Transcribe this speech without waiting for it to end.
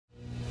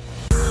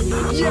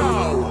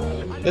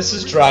This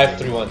is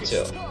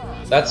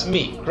Drive312. That's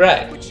me,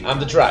 Greg. I'm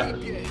the driver.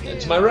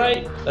 And to my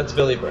right, that's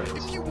Billy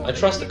Burns. I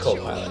trust the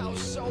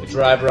co-pilot. We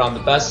drive around the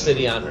best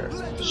city on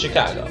earth,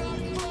 Chicago.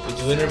 We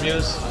do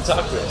interviews and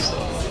talk real estate.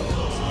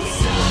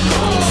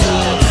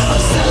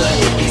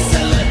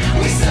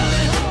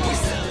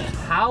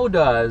 How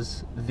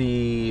does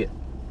the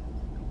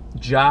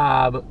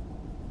job,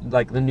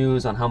 like the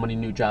news on how many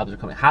new jobs are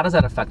coming, how does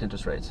that affect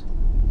interest rates?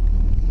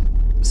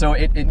 So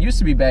it used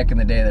to be back in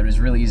the day that it was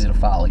really easy to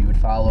follow. You would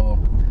follow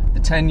the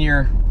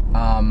 10-year,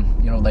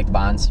 like the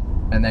bonds,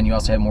 and then you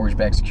also have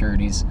mortgage-backed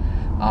securities.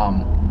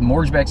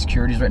 Mortgage-backed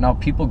securities right now,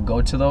 people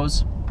go to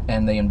those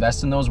and they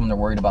invest in those when they're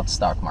worried about the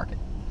stock market.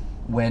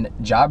 When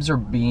jobs are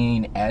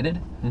being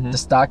added, the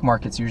stock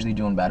market's usually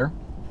doing better.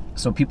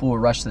 So people will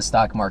rush to the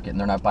stock market and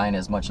they're not buying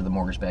as much of the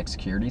mortgage-backed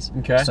securities.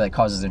 Okay. So that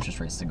causes interest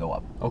rates to go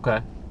up.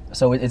 Okay.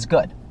 So it's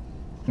good.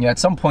 At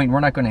some point, we're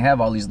not going to have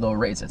all these low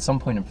rates. At some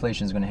point,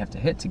 inflation is going to have to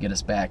hit to get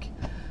us back,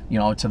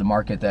 to the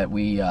market that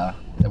we're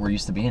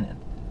used to being in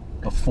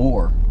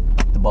before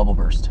the bubble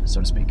burst, so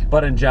to speak.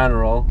 But in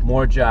general,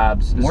 more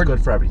jobs is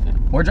good for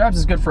everything. More jobs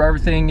is good for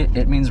everything.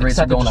 It means rates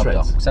are going up,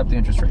 though. Except the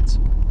interest rates.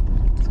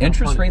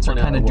 Interest rates are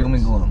kind of doom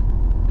and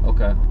gloom.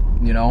 Okay.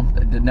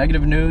 The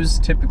negative news,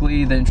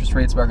 typically the interest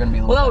rates are going to be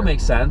a little Well, that would make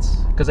sense,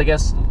 because I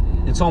guess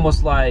it's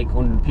almost like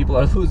when people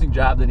are losing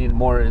jobs, they need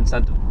more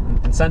incentives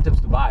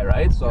to buy,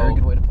 right? So very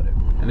good way to put it.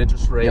 An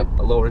interest rate,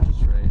 a lower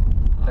interest rate.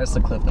 That's the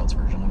Cliff Notes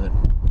version of it.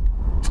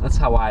 That's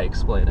how I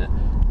explain it.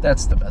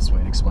 That's the best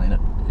way to explain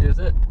it. Is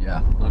it?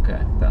 Yeah. Okay.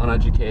 The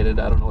uneducated,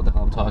 I don't know what the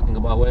hell I'm talking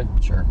about way.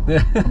 Sure.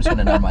 I'm just going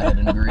to nod my head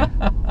and agree.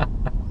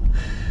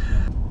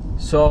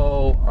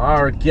 So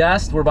our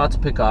guest we're about to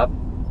pick up,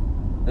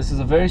 this is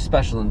a very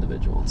special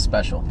individual.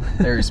 Special.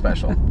 Very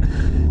special.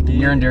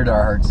 Near and dear to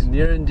our hearts.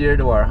 Near and dear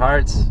to our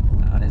hearts.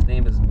 His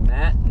name is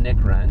Matthew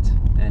Nickrent,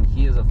 and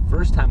he is a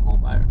first-time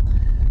homebuyer.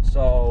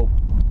 So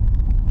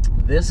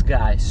this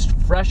guy,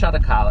 fresh out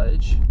of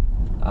college,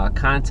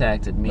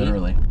 contacted me.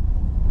 Literally.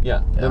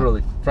 Yeah,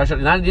 literally. Fresh out,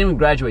 didn't even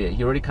graduate yet.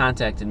 He already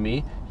contacted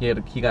me. He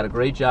got a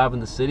great job in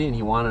the city, and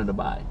he wanted to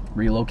buy.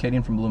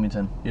 Relocating from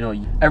Bloomington.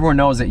 Everyone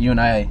knows that you and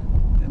I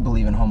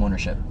believe in home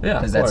ownership. Yeah,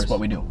 because that's what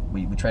we do.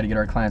 We try to get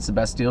our clients the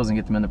best deals and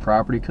get them in the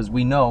property because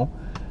we know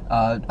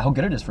how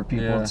good it is for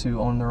people to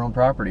own their own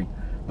property.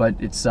 But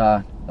it's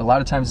a lot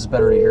of times it's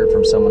better to hear it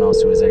from someone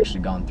else who has actually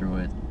gone through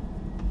it.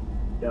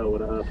 Yo,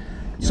 what up?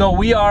 So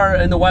we are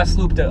in the West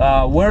Loop.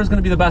 Where's going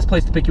to be the best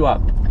place to pick you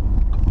up?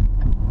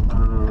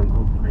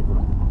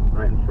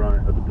 Right in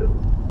front of the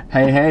building.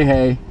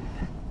 Hey.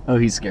 Oh,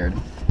 he's scared.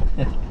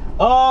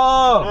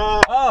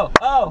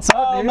 What's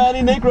up, dude?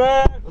 Matthew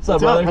Nickrent. What's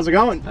up, brother? How's it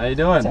going? How you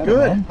doing?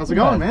 Good. How's it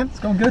going, man? It's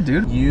going good,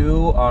 dude.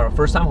 You are a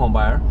first-time home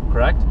buyer,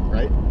 correct?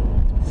 Right.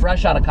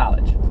 Fresh out of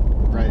college.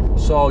 Right.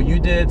 So you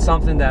did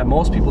something that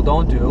most people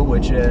don't do,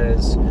 which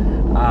is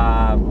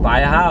buy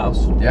a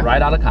house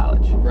right out of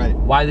college. Right.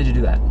 Why did you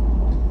do that?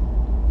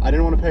 I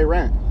didn't want to pay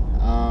rent.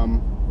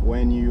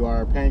 When you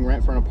are paying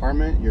rent for an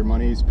apartment, your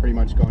money's pretty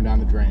much going down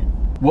the drain.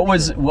 What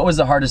was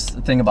the hardest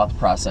thing about the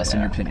process, in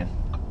your opinion?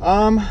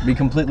 Be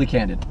completely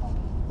candid.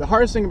 The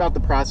hardest thing about the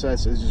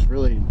process is just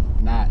really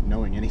not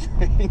knowing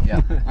anything.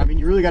 Yeah. I mean,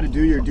 you really got to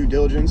do your due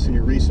diligence and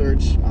your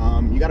research.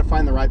 You got to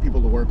find the right people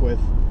to work with.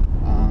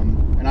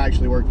 And I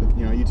actually worked with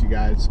you two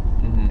guys,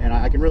 and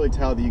I can really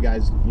tell that you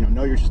guys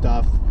know your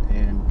stuff,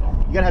 and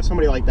you gotta have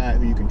somebody like that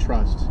who you can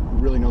trust, who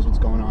really knows what's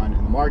going on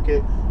in the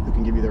market, who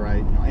can give you the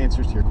right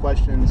answers to your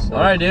questions. So,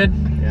 all right, dude.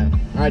 Yeah.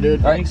 All right,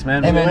 dude. Thanks,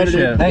 man. Hey, man. Later,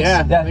 dude. Thanks.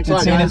 Yeah.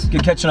 Good seeing you.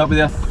 Good catching up with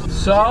you.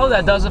 So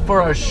that does it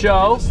for our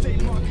show.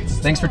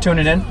 Thanks for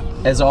tuning in.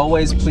 As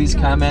always, please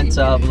comment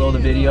below the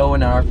video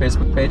and on our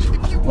Facebook page.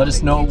 Let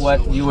us know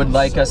what you would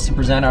like us to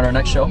present on our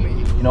next show.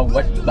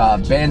 What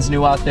band's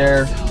new out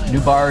there,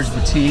 new bars,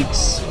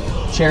 boutiques,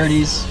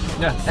 charities.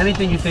 Yeah,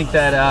 anything you think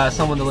that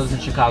someone that lives in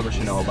Chicago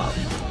should know about.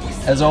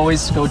 As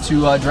always, go to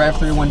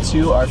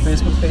Drive312, our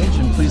Facebook page,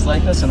 and please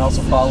like us and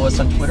also follow us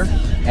on Twitter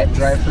at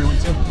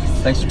Drive312.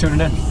 Thanks for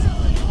tuning in.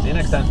 See you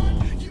next time.